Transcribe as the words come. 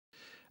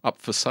Up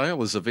for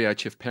sale is a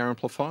VHF power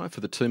amplifier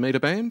for the 2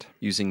 metre band.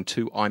 Using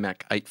two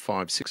iMac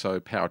 8560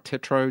 power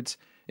tetrodes,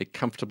 it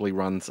comfortably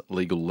runs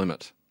legal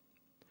limit.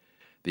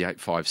 The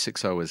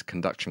 8560 is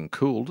conduction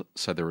cooled,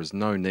 so there is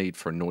no need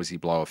for a noisy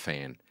blower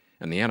fan,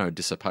 and the anode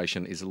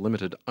dissipation is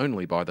limited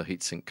only by the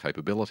heatsink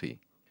capability.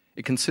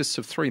 It consists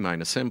of 3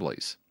 main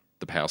assemblies: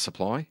 the power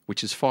supply,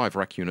 which is 5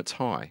 rack units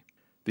high,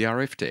 the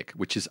RF deck,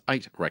 which is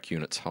 8 rack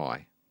units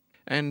high,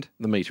 and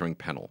the metering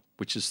panel,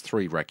 which is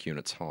 3 rack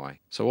units high.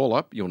 So all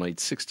up, you'll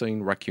need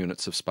 16 rack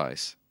units of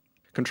space.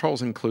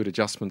 Controls include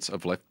adjustments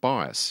of left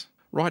bias,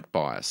 right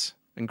bias,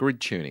 and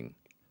grid tuning,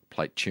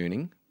 plate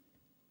tuning,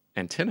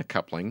 antenna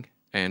coupling,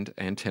 and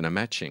antenna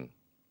matching,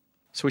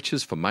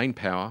 switches for main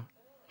power,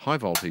 high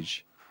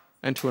voltage,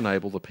 and to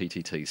enable the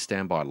PTT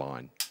standby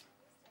line.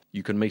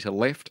 You can meter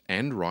left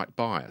and right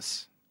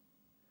bias,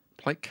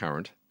 plate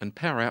current, and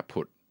power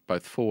output,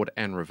 both forward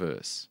and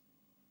reverse.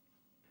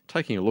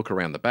 Taking a look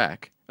around the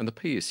back, and the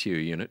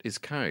PSU unit is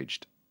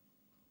caged.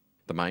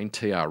 The main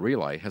TR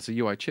relay has a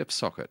UHF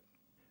socket.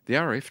 The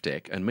RF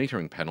deck and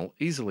metering panel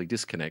easily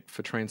disconnect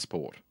for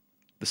transport.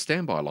 The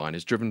standby line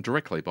is driven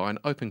directly by an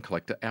open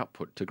collector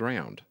output to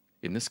ground,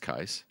 in this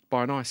case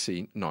by an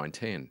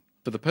IC910.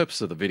 For the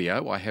purpose of the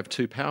video, I have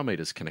 2 power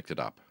meters connected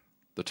up.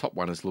 The top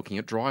one is looking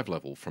at drive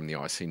level from the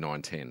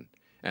IC910,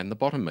 and the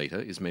bottom meter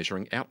is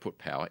measuring output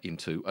power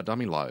into a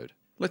dummy load.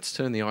 Let's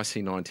turn the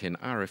IC910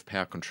 RF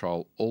power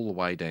control all the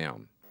way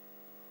down.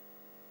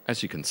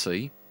 As you can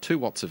see, 2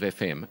 watts of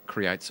FM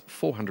creates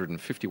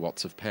 450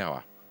 watts of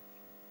power.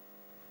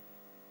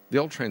 The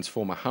old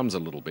transformer hums a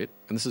little bit,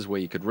 and this is where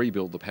you could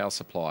rebuild the power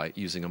supply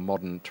using a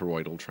modern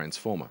toroidal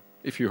transformer,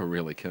 if you were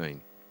really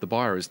keen. The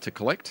buyer is to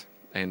collect,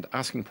 and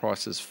asking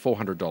price is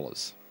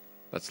 $400.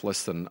 That's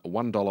less than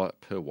 $1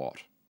 per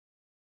watt.